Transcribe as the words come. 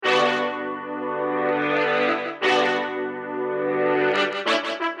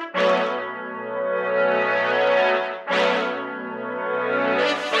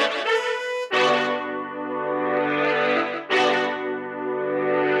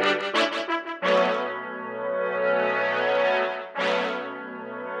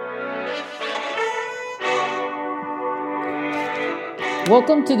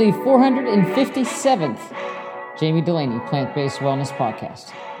Welcome to the 457th Jami Dulaney Plant-Based Wellness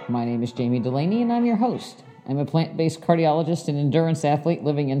Podcast. My name is Jami Dulaney and I'm your host. I'm a plant-based cardiologist and endurance athlete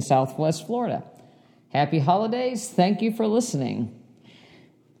living in Southwest Florida. Happy holidays. Thank you for listening.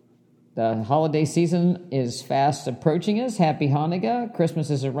 The holiday season is fast approaching us. Happy Hanukkah.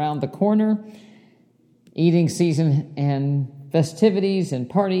 Christmas is around the corner. Eating season and festivities and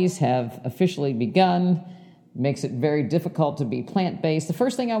parties have officially begun. Makes it very difficult to be plant-based. The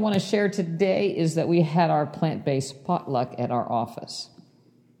first thing I want to share today is that we had our plant-based potluck at our office.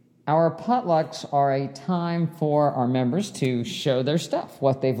 Our potlucks are a time for our members to show their stuff,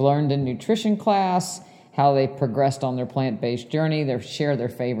 what they've learned in nutrition class, how they've progressed on their plant-based journey, share their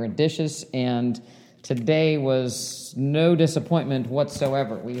favorite dishes, and today was no disappointment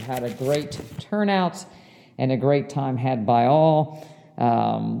whatsoever. We had a great turnout and a great time had by all.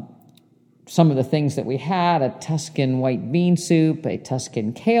 Some of the things that we had, a Tuscan white bean soup, a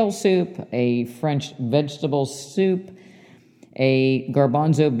Tuscan kale soup, a French vegetable soup, a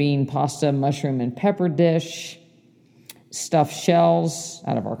garbanzo bean pasta, mushroom and pepper dish, stuffed shells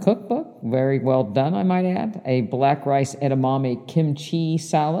out of our cookbook, very well done, I might add, a black rice edamame kimchi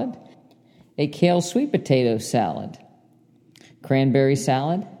salad, a kale sweet potato salad, cranberry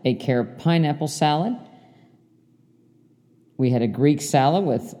salad, a carrot pineapple salad. We had a Greek salad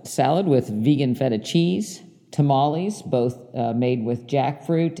with vegan feta cheese, tamales, both made with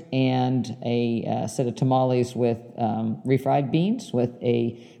jackfruit, and a set of tamales with refried beans with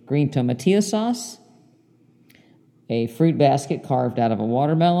a green tomatillo sauce, a fruit basket carved out of a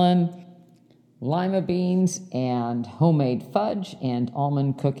watermelon, lima beans, and homemade fudge and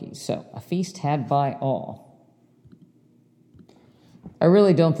almond cookies. So a feast had by all. I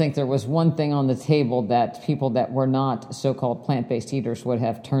really don't think there was one thing on the table that people that were not so-called plant-based eaters would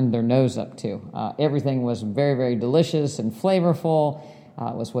have turned their nose up to. Everything was very, very delicious and flavorful.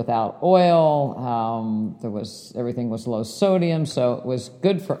 It was without oil. Everything was low sodium, so it was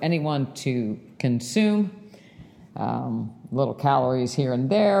good for anyone to consume. Little calories here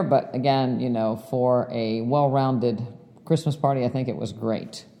and there, but again, for a well-rounded Christmas party, I think it was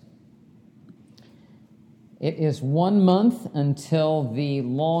great. It is 1 month until the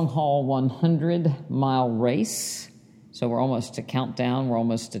long-haul 100-mile race. So we're almost to countdown. We're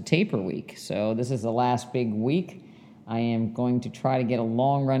almost to taper week. So this is the last big week. I am going to try to get a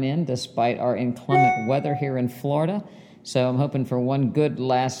long run in despite our inclement weather here in Florida. So I'm hoping for one good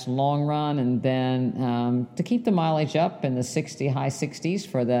last long run and then to keep the mileage up in the high 60s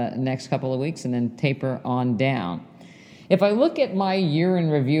for the next couple of weeks and then taper on down. If I look at my year in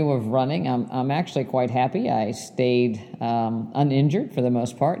review of running, I'm actually quite happy. I stayed uninjured for the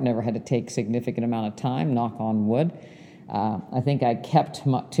most part, never had to take significant amount of time, knock on wood. I think I kept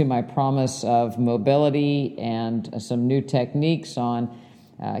to my promise of mobility and some new techniques on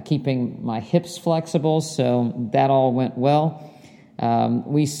keeping my hips flexible, so that all went well.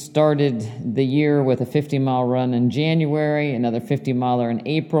 We started the year with a 50-mile run in January, another 50-miler in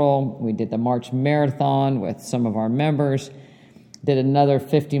April. We did the March Marathon with some of our members. Did another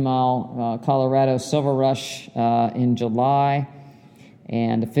 50-mile Colorado Silver Rush in July,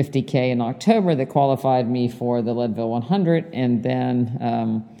 and a 50K in October that qualified me for the Leadville 100, and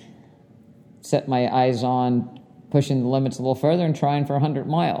then set my eyes on pushing the limits a little further and trying for 100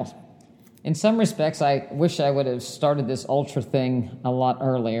 miles. In some respects, I wish I would have started this ultra thing a lot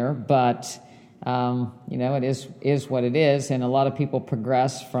earlier, but, it is what it is, and a lot of people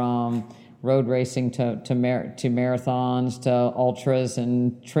progress from road racing to marathons to ultras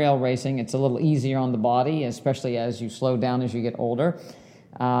and trail racing. It's a little easier on the body, especially as you slow down as you get older.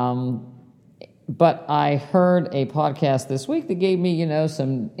 But I heard a podcast this week that gave me,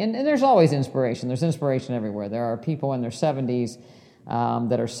 some, and there's always inspiration. There's inspiration everywhere. There are people in their 70s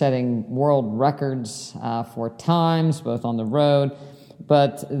that are setting world records for times, both on the road.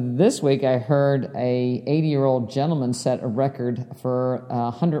 But this week I heard a 80-year-old gentleman set a record for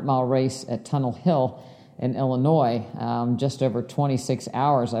a 100-mile race at Tunnel Hill in Illinois, just over 26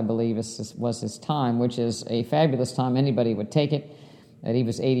 hours, I believe, was his time, which is a fabulous time. Anybody would take it. And he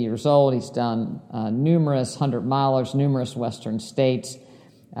was 80 years old. He's done numerous 100-milers, numerous western states.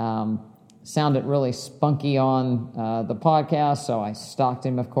 Sounded really spunky on the podcast, so I stalked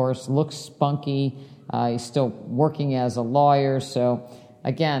him, of course. Looks spunky. He's still working as a lawyer. So,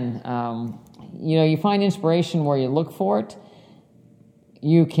 again, you find inspiration where you look for it.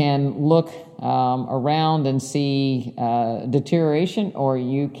 You can look around and see deterioration, or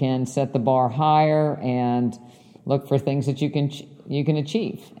you can set the bar higher and look for things that you can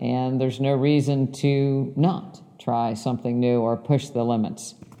achieve. And there's no reason to not try something new or push the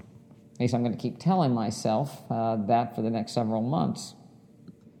limits. At least I'm going to keep telling myself that for the next several months.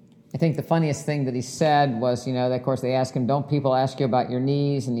 I think the funniest thing that he said was, of course they asked him, don't people ask you about your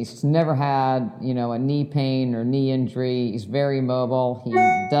knees? And he's never had, a knee pain or knee injury. He's very mobile. He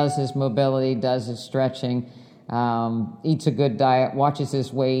does his mobility, does his stretching, eats a good diet, watches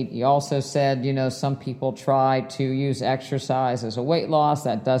his weight. He also said, some people try to use exercise as a weight loss.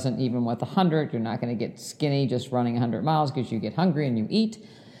 That doesn't, even with 100, you're not going to get skinny just running 100 miles because you get hungry and you eat.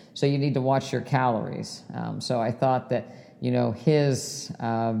 So you need to watch your calories. So I thought that, his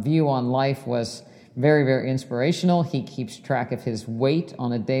view on life was very, very inspirational. He keeps track of his weight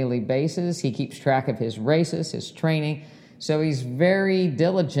on a daily basis. He keeps track of his races, his training. So he's very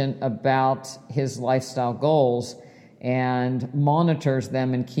diligent about his lifestyle goals and monitors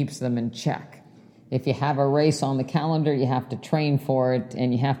them and keeps them in check. If you have a race on the calendar, you have to train for it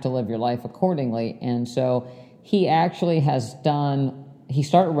and you have to live your life accordingly. And so he actually he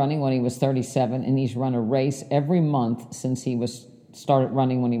started running when he was 37, and he's run a race every month since he started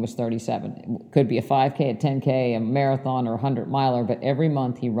running when he was 37. It could be a 5K, a 10K, a marathon, or a 100-miler, but every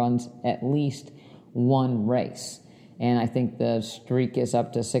month he runs at least one race. And I think the streak is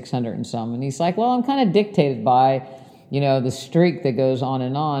up to 600 and some. And he's like, well, I'm kind of dictated by, the streak that goes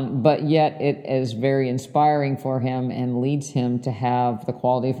on, but yet it is very inspiring for him and leads him to have the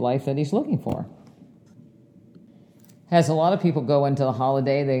quality of life that he's looking for. As a lot of people go into the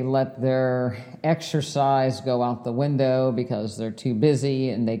holiday, they let their exercise go out the window because they're too busy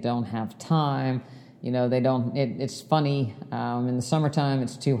and they don't have time. It's funny, in the summertime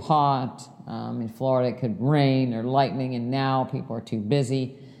it's too hot. In Florida it could rain or lightning, and now people are too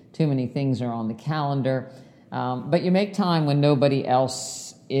busy. Too many things are on the calendar. But you make time when nobody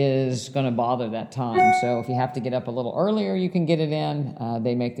else is going to bother that time. So if you have to get up a little earlier, you can get it in.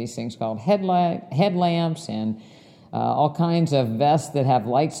 They make these things called headlamps and all kinds of vests that have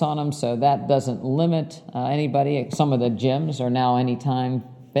lights on them, so that doesn't limit anybody. Some of the gyms are now anytime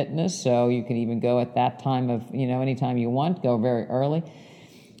fitness, so you can even go at that time of, anytime you want, go very early.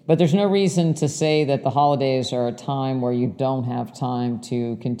 But there's no reason to say that the holidays are a time where you don't have time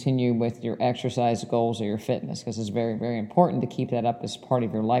to continue with your exercise goals or your fitness, because it's very, very important to keep that up as part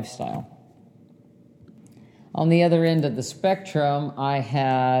of your lifestyle. On the other end of the spectrum, I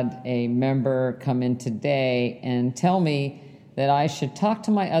had a member come in today and tell me that I should talk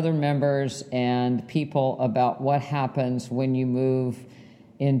to my other members and people about what happens when you move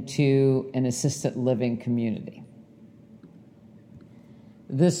into an assisted living community.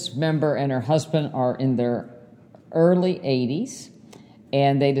 This member and her husband are in their early 80s,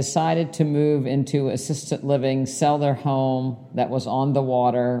 and they decided to move into assisted living, sell their home that was on the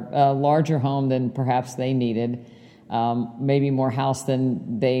water, a larger home than perhaps they needed, maybe more house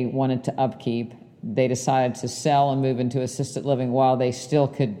than they wanted to upkeep. They decided to sell and move into assisted living while they still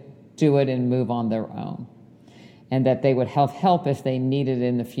could do it and move on their own, and that they would have help if they needed it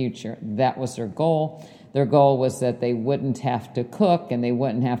in the future. That was their goal. Their goal was that they wouldn't have to cook and they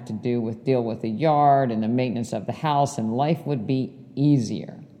wouldn't have to deal with the yard and the maintenance of the house, and life would be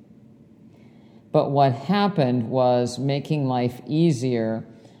easier. But what happened was making life easier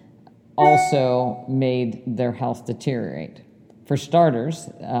also made their health deteriorate. For starters,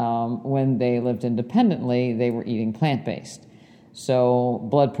 when they lived independently, they were eating plant-based. So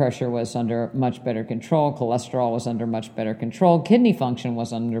blood pressure was under much better control, cholesterol was under much better control, kidney function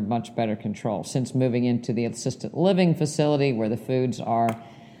was under much better control. Since moving into the assisted living facility where the foods are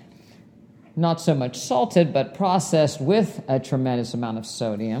not so much salted, but processed with a tremendous amount of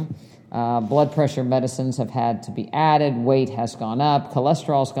sodium. Blood pressure medicines have had to be added, weight has gone up,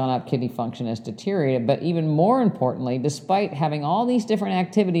 cholesterol's gone up, kidney function has deteriorated. But even more importantly, despite having all these different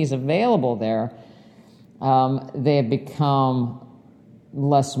activities available there, they have become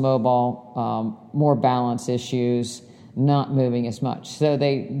less mobile, more balance issues, not moving as much. So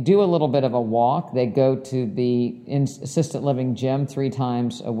they do a little bit of a walk. They go to the assisted living gym 3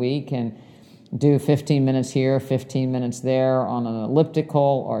 times a week and do 15 minutes here, 15 minutes there on an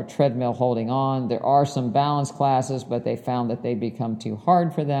elliptical or a treadmill holding on. There are some balance classes, but they found that they become too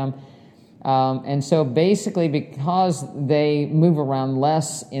hard for them. And so basically, because they move around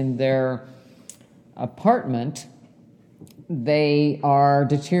less in their apartment, they are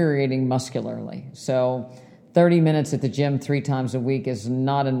deteriorating muscularly. So 30 minutes at the gym 3 times a week is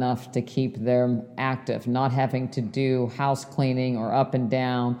not enough to keep them active. Not having to do house cleaning or up and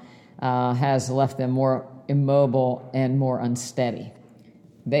down has left them more immobile and more unsteady.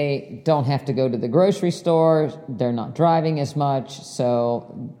 They don't have to go to the grocery store. They're not driving as much,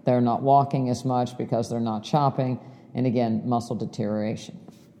 so they're not walking as much because they're not shopping. And again, muscle deterioration.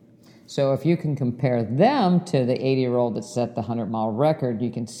 So if you can compare them to the 80-year-old that set the 100-mile record, you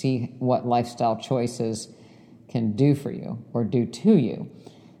can see what lifestyle choices can do for you or do to you.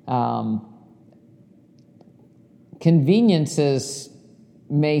 Conveniences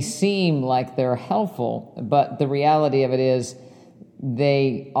may seem like they're helpful, but the reality of it is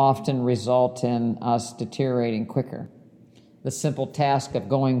they often result in us deteriorating quicker. The simple task of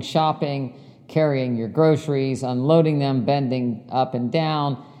going shopping, carrying your groceries, unloading them, bending up and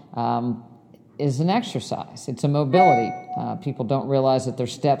down, is an exercise. It's a mobility. People don't realize that their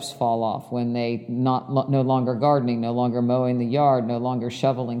steps fall off when they no longer gardening, no longer mowing the yard, no longer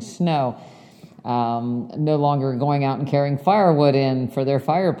shoveling snow, no longer going out and carrying firewood in for their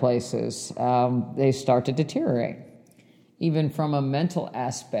fireplaces. They start to deteriorate. Even from a mental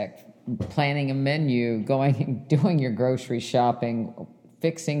aspect, planning a menu, going and doing your grocery shopping,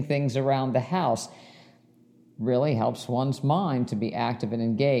 fixing things around the house really helps one's mind to be active and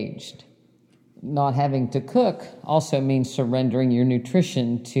engaged. Not having to cook also means surrendering your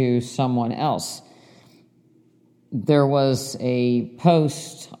nutrition to someone else. There was a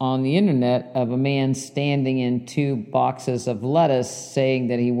post on the internet of a man standing in 2 boxes of lettuce saying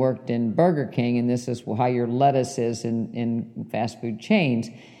that he worked in Burger King, and this is how your lettuce is in fast food chains.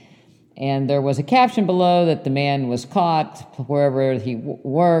 And there was a caption below that the man was caught wherever he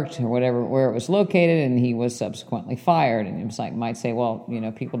worked or where it was located, and he was subsequently fired. And it was like, might say, well,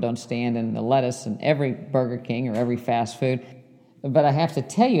 people don't stand in the lettuce in every Burger King or every fast food. But I have to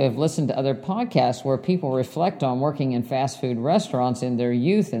tell you, I've listened to other podcasts where people reflect on working in fast food restaurants in their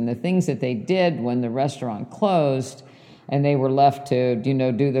youth and the things that they did when the restaurant closed and they were left to,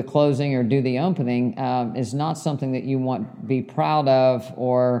 do the closing or do the opening, is not something that you want to be proud of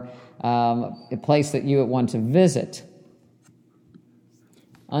or a place that you would want to visit.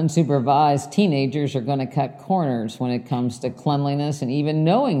 Unsupervised teenagers are going to cut corners when it comes to cleanliness and even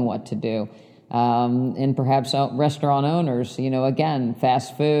knowing what to do. And perhaps restaurant owners, again,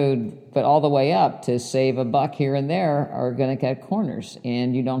 fast food, but all the way up to save a buck here and there are going to cut corners,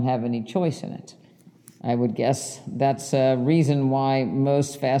 and you don't have any choice in it. I would guess that's a reason why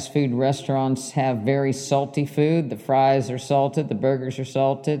most fast food restaurants have very salty food. The fries are salted, the burgers are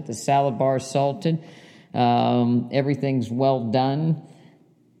salted, the salad bar is salted. Everything's well done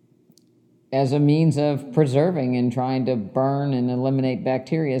as a means of preserving and trying to burn and eliminate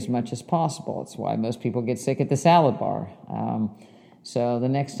bacteria as much as possible. That's why most people get sick at the salad bar. So the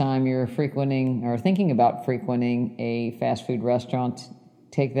next time you're frequenting or thinking about frequenting a fast food restaurant,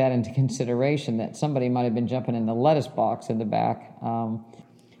 take that into consideration, that somebody might have been jumping in the lettuce box in the back.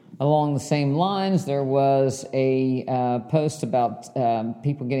 Along the same lines, there was a post about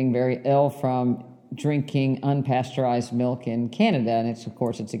people getting very ill from drinking unpasteurized milk in Canada, and of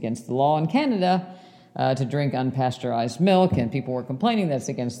course it's against the law in Canada to drink unpasteurized milk, and people were complaining that's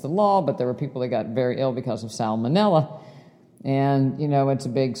against the law, but there were people that got very ill because of salmonella. And, it's a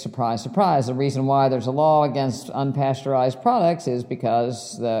big surprise. The reason why there's a law against unpasteurized products is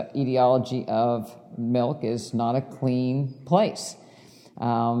because the etiology of milk is not a clean place.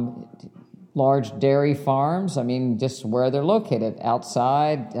 Large dairy farms, just where they're located.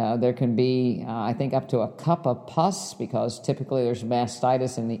 Outside, there can be, I think, up to a cup of pus because typically there's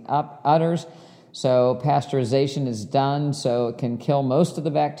mastitis in the udders. So pasteurization is done so it can kill most of the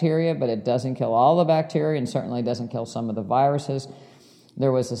bacteria, but it doesn't kill all the bacteria and certainly doesn't kill some of the viruses.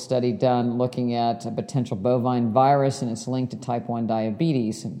 There was a study done looking at a potential bovine virus, and it's linked to type 1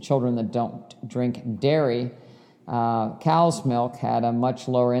 diabetes. And children that don't drink dairy, cow's milk, had a much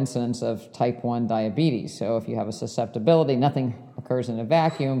lower incidence of type 1 diabetes. So if you have a susceptibility, nothing occurs in a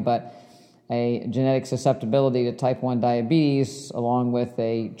vacuum, but a genetic susceptibility to type 1 diabetes, along with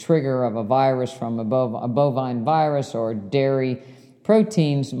a trigger of a virus from a bovine virus or dairy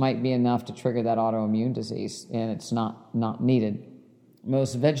proteins, might be enough to trigger that autoimmune disease, and it's not needed.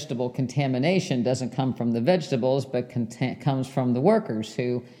 Most vegetable contamination doesn't come from the vegetables, but comes from the workers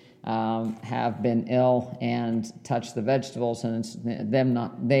who have been ill and touch the vegetables, and it's the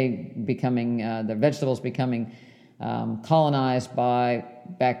vegetables becoming colonized by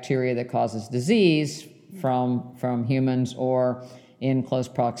bacteria that causes disease from humans or in close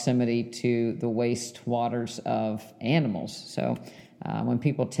proximity to the waste waters of animals. So when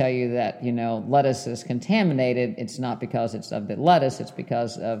people tell you that, lettuce is contaminated, it's not because it's of the lettuce, it's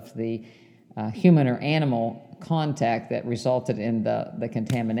because of the human or animal contact that resulted in the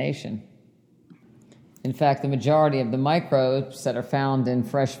contamination. In fact, the majority of the microbes that are found in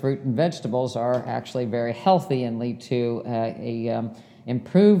fresh fruit and vegetables are actually very healthy and lead to a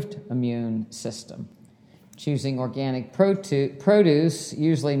improved immune system. Choosing organic produce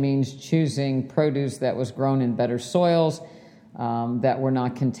usually means choosing produce that was grown in better soils, that were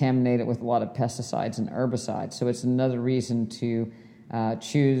not contaminated with a lot of pesticides and herbicides. So it's another reason to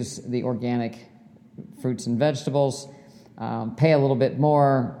choose the organic fruits and vegetables. Pay a little bit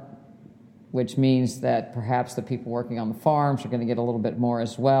more which means that perhaps the people working on the farms are going to get a little bit more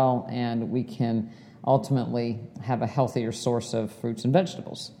as well, and we can ultimately have a healthier source of fruits and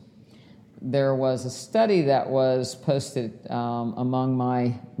vegetables. There was a study that was posted among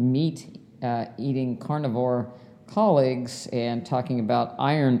my meat-eating carnivore colleagues and talking about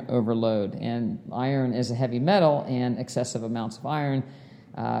iron overload. And iron is a heavy metal, and excessive amounts of iron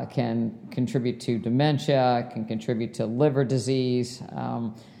can contribute to dementia, can contribute to liver disease.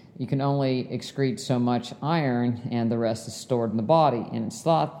 You can only excrete so much iron, and the rest is stored in the body. And it's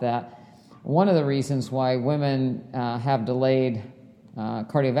thought that one of the reasons why women have delayed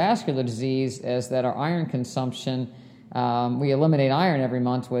cardiovascular disease is that our iron consumption, we eliminate iron every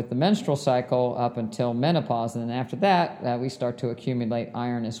month with the menstrual cycle up until menopause, and then after that, we start to accumulate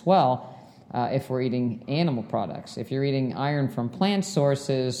iron as well if we're eating animal products. If you're eating iron from plant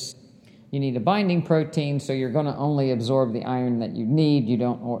sources, you need a binding protein, so you're going to only absorb the iron that you need. You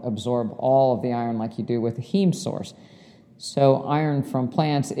don't absorb all of the iron like you do with a heme source. So iron from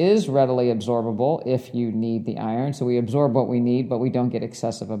plants is readily absorbable if you need the iron. So we absorb what we need, but we don't get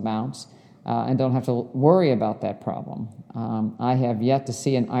excessive amounts and don't have to worry about that problem. I have yet to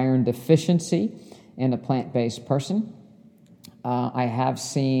see an iron deficiency in a plant-based person. I have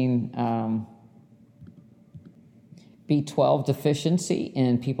seen B12 deficiency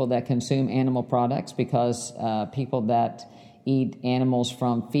in people that consume animal products because people that eat animals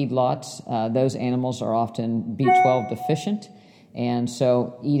from feedlots, those animals are often B12 deficient, and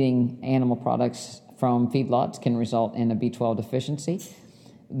so eating animal products from feedlots can result in a B12 deficiency.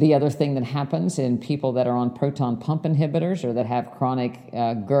 The other thing that happens in people that are on proton pump inhibitors or that have chronic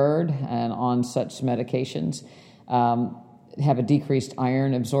GERD and on such medications have a decreased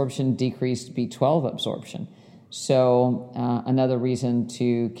iron absorption, decreased B12 absorption. So another reason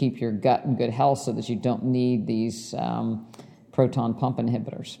to keep your gut in good health so that you don't need these proton pump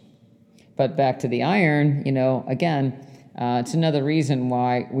inhibitors. But back to the iron, again, it's another reason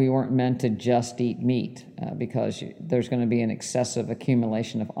why we weren't meant to just eat meat because there's going to be an excessive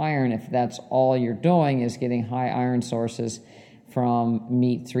accumulation of iron if that's all you're doing is getting high iron sources from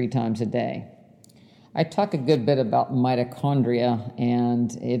meat 3 times a day. I talk a good bit about mitochondria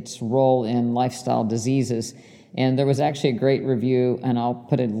and its role in lifestyle diseases. And there was actually a great review, and I'll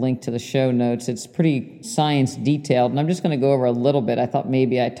put a link to the show notes. It's pretty science detailed, and I'm just going to go over a little bit. I thought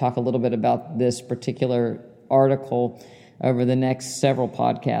maybe I'd talk a little bit about this particular article over the next several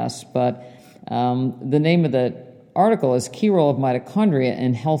podcasts. But the name of the article is Key Role of Mitochondria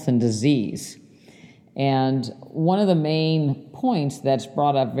in Health and Disease. And one of the main points that's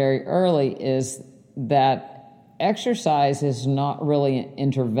brought up very early is that exercise is not really an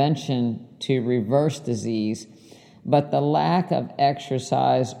intervention to reverse disease, but the lack of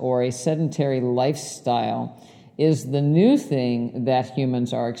exercise or a sedentary lifestyle is the new thing that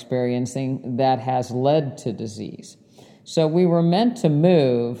humans are experiencing that has led to disease. So we were meant to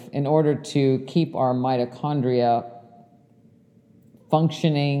move in order to keep our mitochondria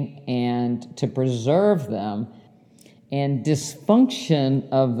functioning and to preserve them. And dysfunction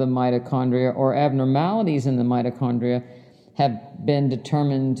of the mitochondria or abnormalities in the mitochondria have been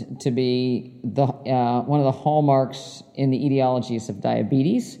determined to be one of the hallmarks in the etiologies of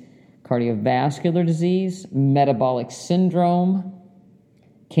diabetes, cardiovascular disease, metabolic syndrome,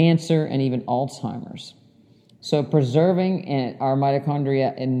 cancer, and even Alzheimer's. So preserving our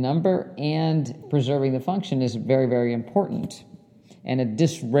mitochondria in number and preserving the function is very, very important. And a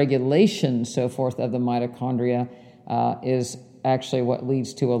dysregulation, so forth, of the mitochondria is actually what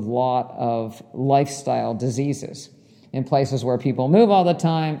leads to a lot of lifestyle diseases. In places where people move all the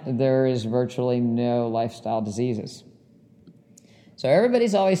time, there is virtually no lifestyle diseases. So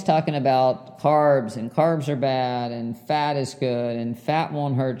everybody's always talking about carbs, and carbs are bad, and fat is good, and fat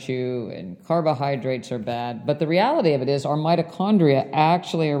won't hurt you, and carbohydrates are bad. But the reality of it is our mitochondria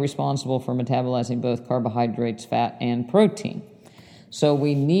actually are responsible for metabolizing both carbohydrates, fat, and protein. So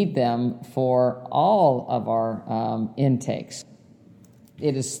we need them for all of our intakes.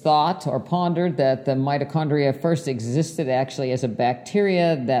 It is thought or pondered that the mitochondria first existed actually as a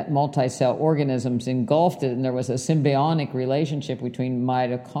bacteria, that multi-cell organisms engulfed it, and there was a symbiotic relationship between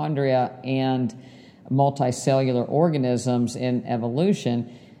mitochondria and multicellular organisms in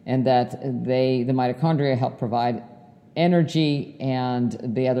evolution, and that the mitochondria helped provide energy and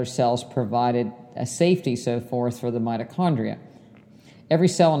the other cells provided a safety, so forth, for the mitochondria. Every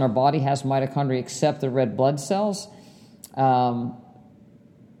cell in our body has mitochondria except the red blood cells.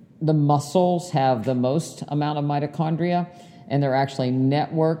 The muscles have the most amount of mitochondria, and there are actually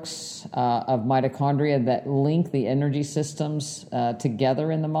networks of mitochondria that link the energy systems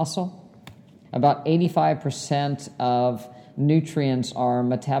together in the muscle. About 85% of nutrients are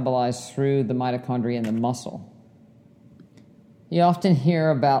metabolized through the mitochondria in the muscle. You often hear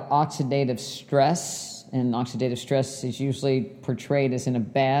about oxidative stress, and oxidative stress is usually portrayed as in a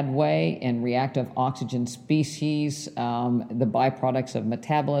bad way, and reactive oxygen species, the byproducts of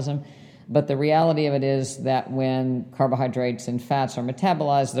metabolism. But the reality of it is that when carbohydrates and fats are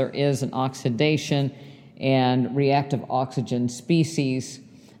metabolized, there is an oxidation, and reactive oxygen species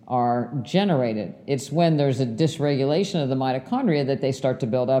are generated. It's when there's a dysregulation of the mitochondria that they start to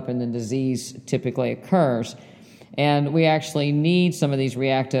build up and the disease typically occurs. And we actually need some of these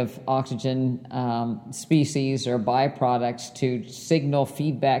reactive oxygen species or byproducts to signal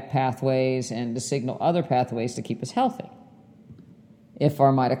feedback pathways and to signal other pathways to keep us healthy. If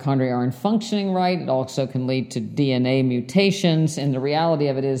our mitochondria aren't functioning right, it also can lead to DNA mutations. And the reality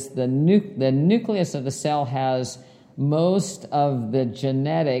of it is the nucleus of the cell has most of the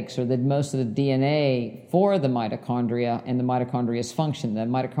genetics or most of the DNA for the mitochondria and the mitochondria's function. The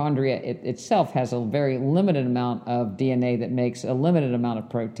mitochondria itself has a very limited amount of DNA that makes a limited amount of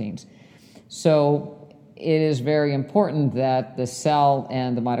proteins. So it is very important that the cell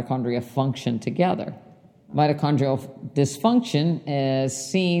and the mitochondria function together. Mitochondrial dysfunction is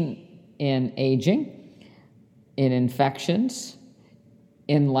seen in aging, in infections,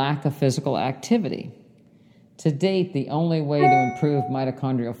 in lack of physical activity. To date, the only way to improve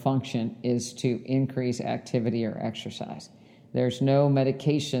mitochondrial function is to increase activity or exercise. There's no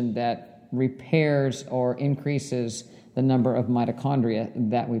medication that repairs or increases the number of mitochondria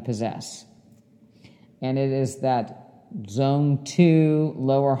that we possess. And it is that zone 2,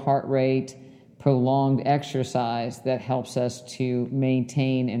 lower heart rate, prolonged exercise that helps us to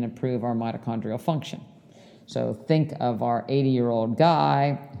maintain and improve our mitochondrial function. So think of our 80-year-old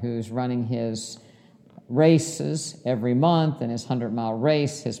guy who's running his races every month in his 100-mile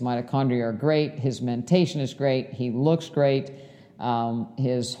race. His mitochondria are great. His mentation is great. He looks great.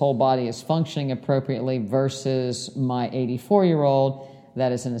 His whole body is functioning appropriately versus my 84-year-old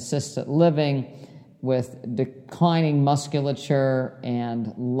that is in assisted living with declining musculature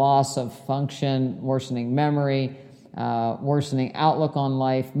and loss of function, worsening memory, worsening outlook on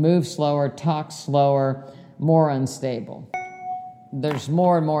life, moves slower, talks slower, more unstable. There's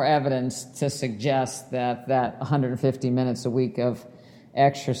more and more evidence to suggest that 150 minutes a week of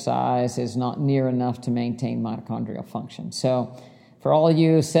exercise is not near enough to maintain mitochondrial function. So for all of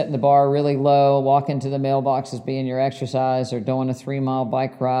you setting the bar really low, walking to the mailbox as being your exercise, or doing a 3-mile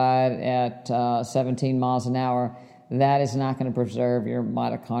bike ride at 17 miles an hour, that is not going to preserve your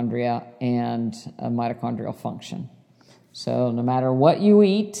mitochondria and mitochondrial function. So no matter what you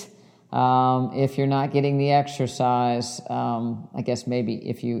eat, if you're not getting the exercise, I guess maybe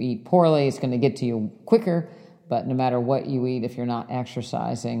if you eat poorly, it's going to get to you quicker. But no matter what you eat, if you're not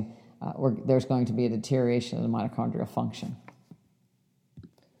exercising, there's going to be a deterioration of the mitochondrial function.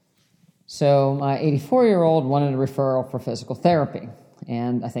 So my 84-year-old wanted a referral for physical therapy.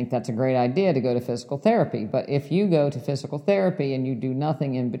 And I think that's a great idea to go to physical therapy. But if you go to physical therapy and you do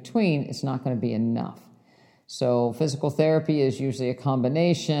nothing in between, it's not going to be enough. So physical therapy is usually a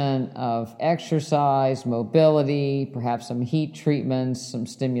combination of exercise, mobility, perhaps some heat treatments, some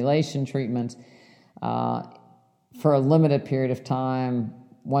stimulation treatments for a limited period of time,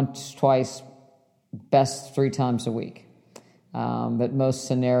 once, twice, best 3 times a week. But most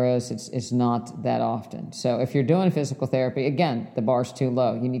scenarios, it's not that often. So if you're doing physical therapy, again, the bar's too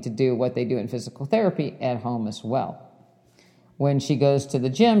low. You need to do what they do in physical therapy at home as well. When she goes to the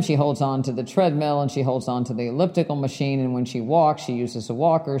gym, she holds on to the treadmill and she holds on to the elliptical machine. And when she walks, she uses a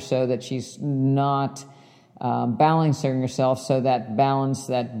walker so that she's not balancing herself, so that balance,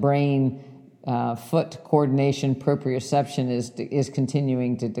 that brain foot coordination, proprioception is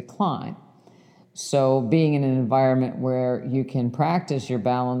continuing to decline. So being in an environment where you can practice your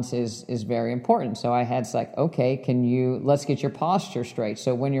balance is very important. So I had okay, let's get your posture straight.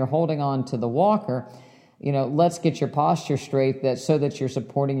 So when you're holding on to the walker, let's get your posture straight so that you're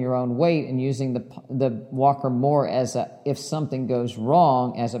supporting your own weight and using the walker more as if something goes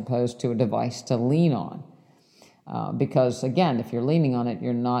wrong as opposed to a device to lean on. Because again, if you're leaning on it,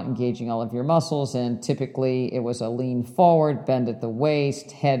 you're not engaging all of your muscles, and typically it was a lean forward, bend at the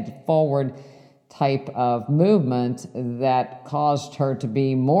waist, head forward type of movement that caused her to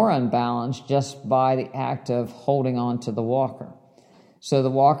be more unbalanced just by the act of holding on to the walker. So the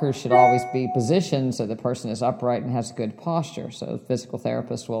walker should always be positioned so the person is upright and has good posture. So the physical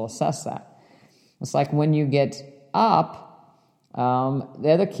therapist will assess that. It's like when you get up, the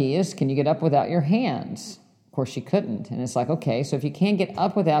other key is, can you get up without your hands? Of course, she couldn't. And it's okay, so if you can't get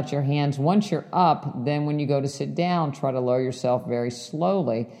up without your hands, once you're up, then when you go to sit down, try to lower yourself very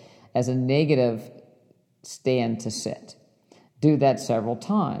slowly as a negative stand to sit. Do that several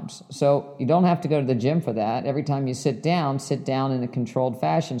times. So you don't have to go to the gym for that. Every time you sit down in a controlled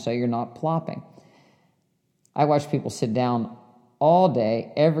fashion so you're not plopping. I watch people sit down all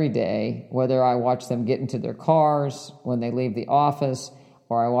day, every day, whether I watch them get into their cars when they leave the office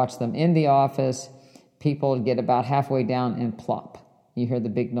or I watch them in the office. People get about halfway down and plop. You hear the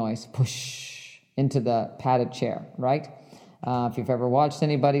big noise, push, into the padded chair, right? If you've ever watched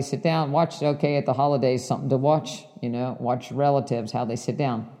anybody sit down, watch, okay, at the holidays, something to watch, watch relatives, how they sit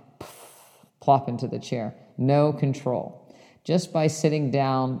down, plop into the chair. No control. Just by sitting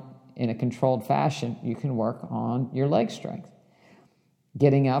down in a controlled fashion, you can work on your leg strength.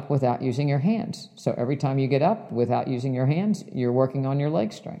 Getting up without using your hands. So every time you get up without using your hands, you're working on your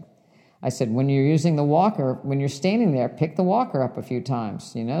leg strength. I said, when you're using the walker, when you're standing there, pick the walker up a few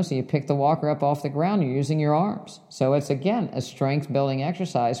times, so you pick the walker up off the ground, you're using your arms. So it's, again, a strength-building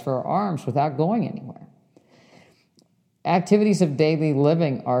exercise for our arms without going anywhere. Activities of daily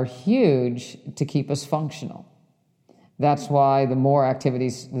living are huge to keep us functional. That's why the more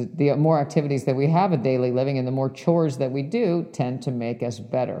activities that we have of daily living and the more chores that we do tend to make us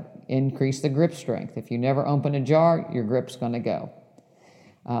better. Increase the grip strength. If you never open a jar, your grip's going to go.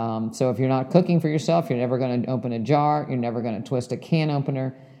 So if you're not cooking for yourself, you're never going to open a jar, you're never going to twist a can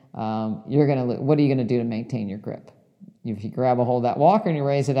opener, what are you going to do to maintain your grip? If you grab a hold of that walker and you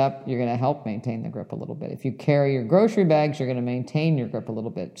raise it up, you're going to help maintain the grip a little bit. If you carry your grocery bags, you're going to maintain your grip a little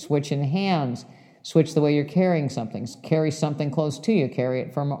bit. Switch in hands, switch the way you're carrying something. Carry something close to you, carry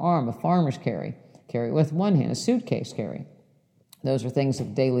it from an arm, a farmer's carry it with one hand, a suitcase carry. Those are things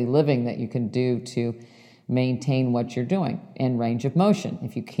of daily living that you can do to maintain what you're doing. And range of motion.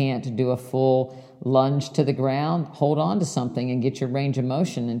 If you can't do a full lunge to the ground, hold on to something and get your range of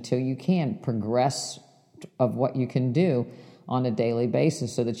motion until you can progress of what you can do on a daily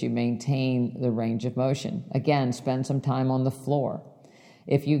basis so that you maintain the range of motion. Again, spend some time on the floor.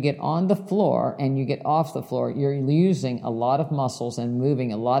 If you get on the floor and you get off the floor, you're using a lot of muscles and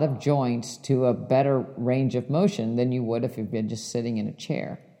moving a lot of joints to a better range of motion than you would if you've been just sitting in a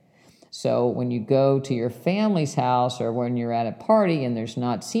chair. So when you go to your family's house or when you're at a party and there's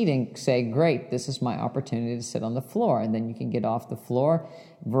not seating, say, great, this is my opportunity to sit on the floor. And then you can get off the floor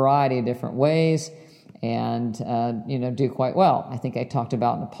a variety of different ways and, do quite well. I think I talked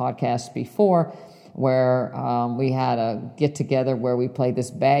about in the podcast before where we had a get-together where we played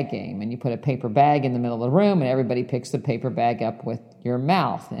this bag game. And you put a paper bag in the middle of the room and everybody picks the paper bag up with your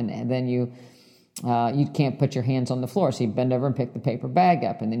mouth. And then you can't put your hands on the floor, so you bend over and pick the paper bag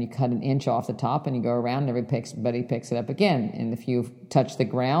up, and then you cut an inch off the top and you go around and everybody picks it up again. And if you touch the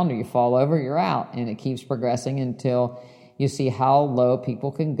ground or you fall over, you're out. And it keeps progressing until you see how low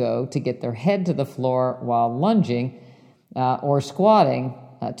people can go to get their head to the floor while lunging or squatting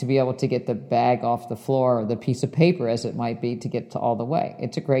to be able to get the bag off the floor or the piece of paper, as it might be, to get to all the way.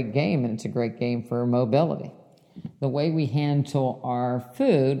 It's a great game, and it's a great game for mobility. The way we handle our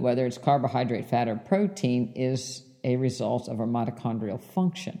food, whether it's carbohydrate, fat, or protein, is a result of our mitochondrial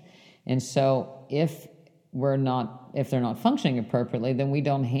function. And so if they're not functioning appropriately, then we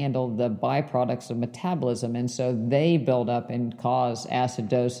don't handle the byproducts of metabolism, and so they build up and cause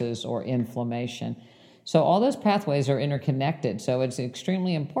acidosis or inflammation. So all those pathways are interconnected, so it's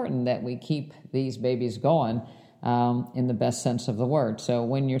extremely important that we keep these babies going in the best sense of the word. So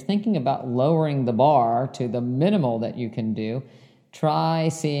when you're thinking about lowering the bar to the minimal that you can do, try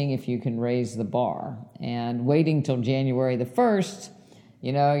seeing if you can raise the bar. And waiting till January the 1st,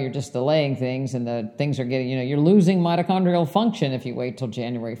 you're just delaying things, and the things are getting, you're losing mitochondrial function if you wait till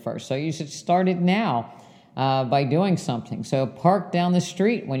January 1st. So you should start it now by doing something. So park down the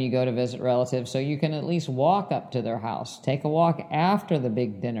street when you go to visit relatives so you can at least walk up to their house. Take a walk after the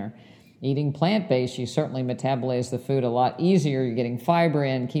big dinner. Eating plant-based, you certainly metabolize the food a lot easier. You're getting fiber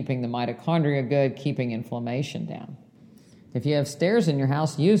in, keeping the mitochondria good, keeping inflammation down. If you have stairs in your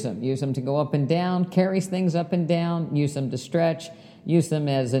house, use them. Use them to go up and down, carry things up and down, use them to stretch, use them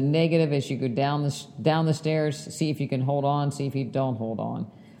as a negative as you go down the stairs. See if you can hold on, see if you don't hold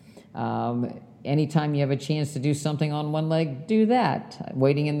on. Anytime you have a chance to do something on one leg, do that.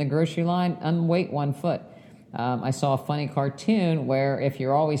 Waiting in the grocery line, unweight 1 foot. I saw a funny cartoon where if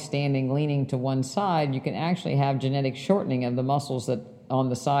you're always standing leaning to one side, you can actually have genetic shortening of the muscles that on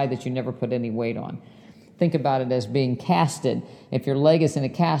the side that you never put any weight on. Think about it as being casted. If your leg is in a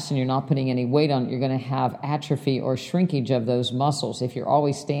cast and you're not putting any weight on it, you're going to have atrophy or shrinkage of those muscles. If you're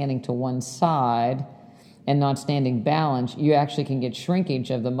always standing to one side and not standing balanced, you actually can get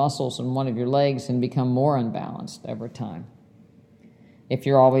shrinkage of the muscles in one of your legs and become more unbalanced over time. If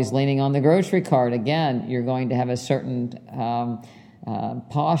you're always leaning on the grocery cart, again, you're going to have a certain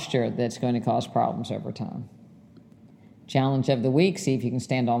posture that's going to cause problems over time. Challenge of the week, see if you can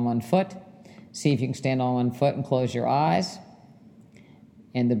stand on one foot. See if you can stand on one foot and close your eyes.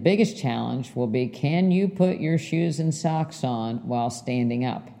 And the biggest challenge will be, can you put your shoes and socks on while standing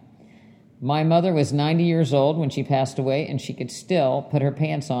up? My mother was 90 years old when she passed away, and she could still put her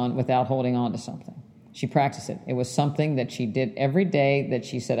pants on without holding on to something. She practiced it. It was something that she did every day that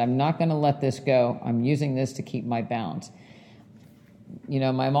she said, I'm not going to let this go. I'm using this to keep my balance. You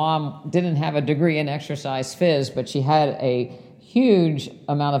know, my mom didn't have a degree in exercise phys, but she had a huge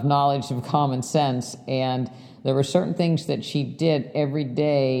amount of knowledge of common sense, and there were certain things that she did every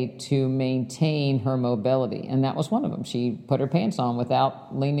day to maintain her mobility, and that was one of them. She put her pants on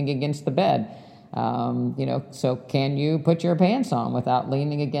without leaning against the bed. So can you put your pants on without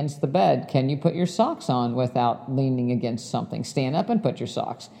leaning against the bed? Can you put your socks on without leaning against something? Stand up and put your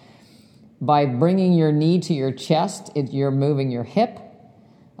socks. By bringing your knee to your chest, you're moving your hip.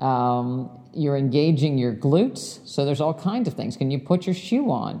 You're engaging your glutes. So there's all kinds of things. Can you put your shoe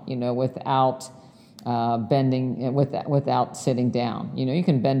on, without bending, without sitting down? You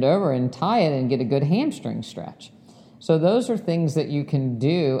can bend over and tie it and get a good hamstring stretch. So those are things that you can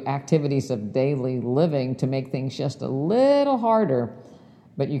do, activities of daily living, to make things just a little harder,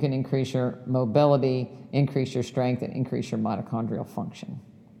 but you can increase your mobility, increase your strength, and increase your mitochondrial function.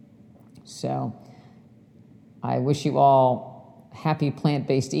 So I wish you all happy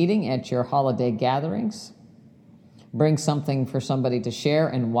plant-based eating at your holiday gatherings. Bring something for somebody to share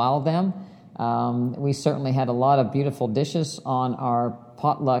and wow them. We certainly had a lot of beautiful dishes on our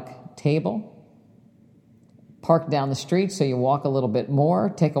potluck table. Park down the street so you walk a little bit more.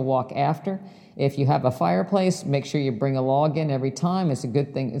 Take a walk after. If you have a fireplace, make sure you bring a log in every time. It's a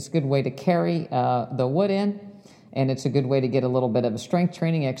good thing. It's a good way to carry the wood in, and it's a good way to get a little bit of a strength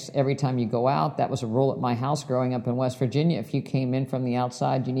training every time you go out. That was a rule at my house growing up in West Virginia. If you came in from the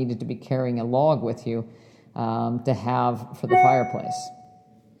outside, you needed to be carrying a log with you to have for the fireplace.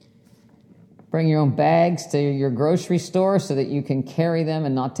 Bring your own bags to your grocery store so that you can carry them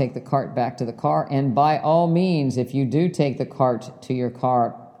and not take the cart back to the car. And by all means, if you do take the cart to your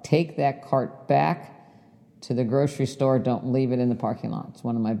car, take that cart back to the grocery store. Don't leave it in the parking lot. It's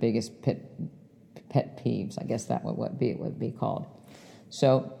one of my biggest pet peeves. I guess that would be called.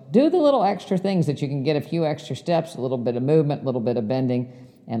 So do the little extra things that you can get a few extra steps, a little bit of movement, a little bit of bending,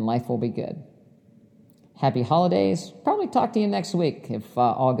 and life will be good. Happy holidays. Probably talk to you next week if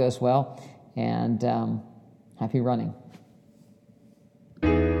all goes well. And happy running.